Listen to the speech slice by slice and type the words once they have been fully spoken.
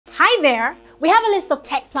there! We have a list of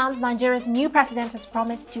tech plans Nigeria's new president has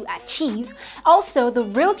promised to achieve. Also, the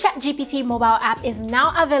real ChatGPT mobile app is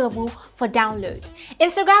now available for download.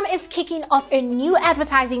 Instagram is kicking off a new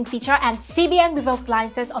advertising feature and CBN revokes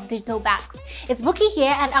licenses of digital banks. It's Bookie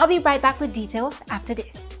here and I'll be right back with details after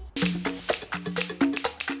this.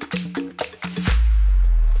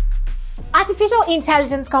 Artificial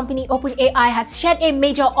intelligence company OpenAI has shared a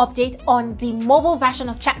major update on the mobile version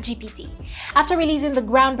of ChatGPT. After releasing the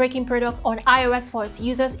groundbreaking product on iOS for its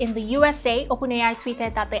users in the USA, OpenAI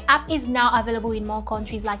tweeted that the app is now available in more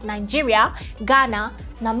countries like Nigeria, Ghana,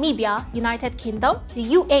 Namibia, United Kingdom, the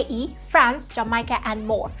UAE, France, Jamaica, and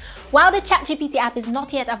more. While the ChatGPT app is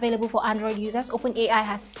not yet available for Android users, OpenAI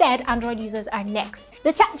has said Android users are next.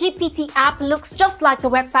 The ChatGPT app looks just like the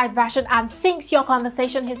website version and syncs your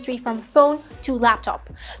conversation history from phone to laptop.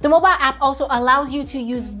 The mobile app also allows you to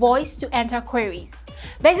use voice to enter queries.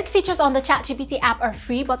 Basic features on the ChatGPT app are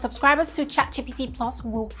free, but subscribers to ChatGPT Plus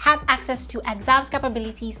will have access to advanced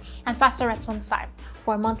capabilities and faster response time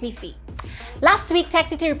for a monthly fee. Last week,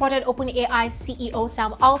 TechCity reported OpenAI's CEO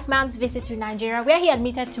Sam Altman's visit to Nigeria, where he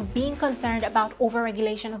admitted to being concerned about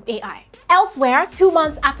overregulation of AI. Elsewhere, 2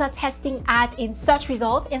 months after testing ads in search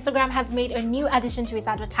results, Instagram has made a new addition to its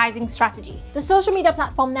advertising strategy. The social media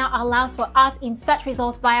platform now allows for ads in search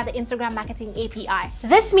results via the Instagram Marketing API.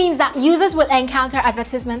 This means that users will encounter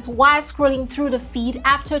advertisements while scrolling through the feed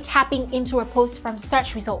after tapping into a post from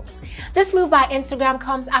search results. This move by Instagram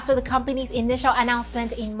comes after the company's initial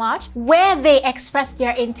announcement in March, where they expressed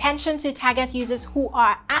their intention to target users who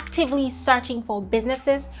are actively searching for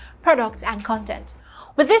businesses, products, and content.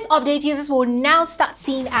 With this update, users will now start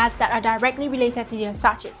seeing ads that are directly related to their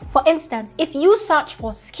searches. For instance, if you search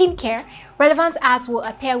for skincare, relevant ads will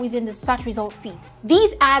appear within the search result feeds.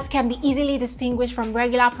 These ads can be easily distinguished from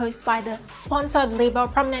regular posts by the sponsored label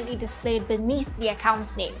prominently displayed beneath the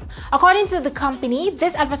account's name. According to the company,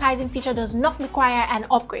 this advertising feature does not require an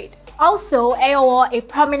upgrade. Also, AOL, a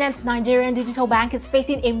prominent Nigerian digital bank, is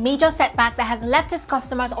facing a major setback that has left its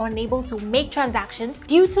customers unable to make transactions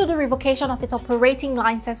due to the revocation of its operating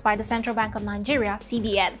license by the Central Bank of Nigeria,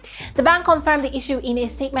 CBN. The bank confirmed the issue in a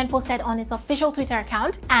statement posted on its official Twitter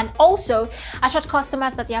account and also assured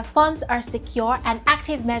customers that their funds are secure and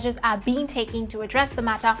active measures are being taken to address the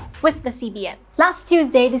matter with the CBN. Last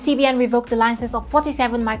Tuesday, the CBN revoked the license of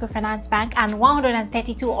 47 microfinance banks and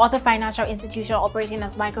 132 other financial institutions operating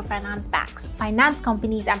as microfinance banks, finance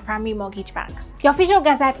companies, and primary mortgage banks. The official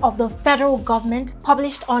gazette of the federal government,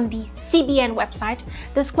 published on the CBN website,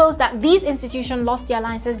 disclosed that these institutions lost their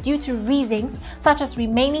licenses due to reasons such as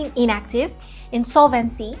remaining inactive,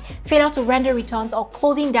 insolvency, failure to render returns, or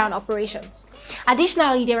closing down operations.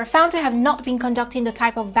 Additionally, they were found to have not been conducting the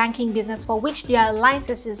type of banking business for which their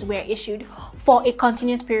licenses were issued for a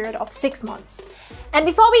continuous period of 6 months. And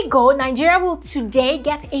before we go, Nigeria will today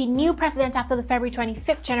get a new president after the February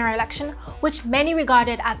 25th general election, which many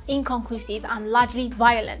regarded as inconclusive and largely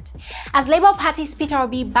violent. As Labour Party's Peter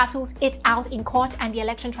Obi battles it out in court and the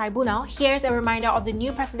election tribunal, here's a reminder of the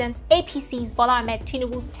new president's APC's Bola Ahmed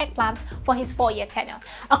Tinubu's tech plans for his 4-year tenure.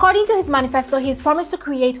 According to his manifesto, he has promised to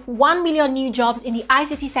create 1 million new jobs in the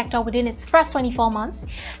ICT sector within its first 24 months,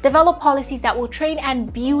 develop policies that will train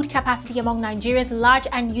and build capacity among Nigeria's large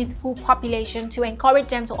and youthful population to encourage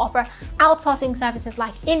them to offer outsourcing services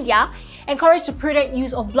like India, encourage the prudent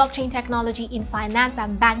use of blockchain technology in finance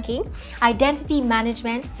and banking, identity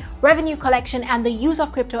management, revenue collection, and the use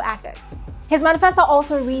of crypto assets. His manifesto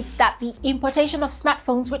also reads that the importation of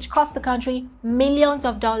smartphones, which cost the country millions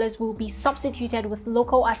of dollars, will be substituted with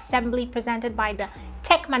local assembly presented by the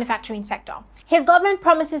tech manufacturing sector. His government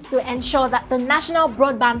promises to ensure that the National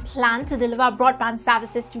Broadband Plan to deliver broadband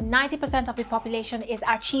services to 90% of the population is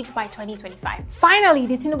achieved by 2025. Finally,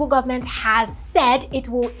 the Tinubu government has said it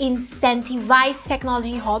will incentivize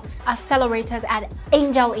technology hubs, accelerators, and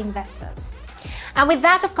angel investors. And with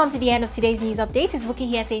that, I've come to the end of today's news update. It's Bookie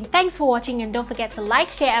here saying thanks for watching, and don't forget to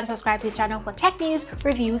like, share, and subscribe to the channel for tech news,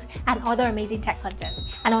 reviews, and other amazing tech content.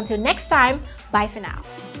 And until next time, bye for now.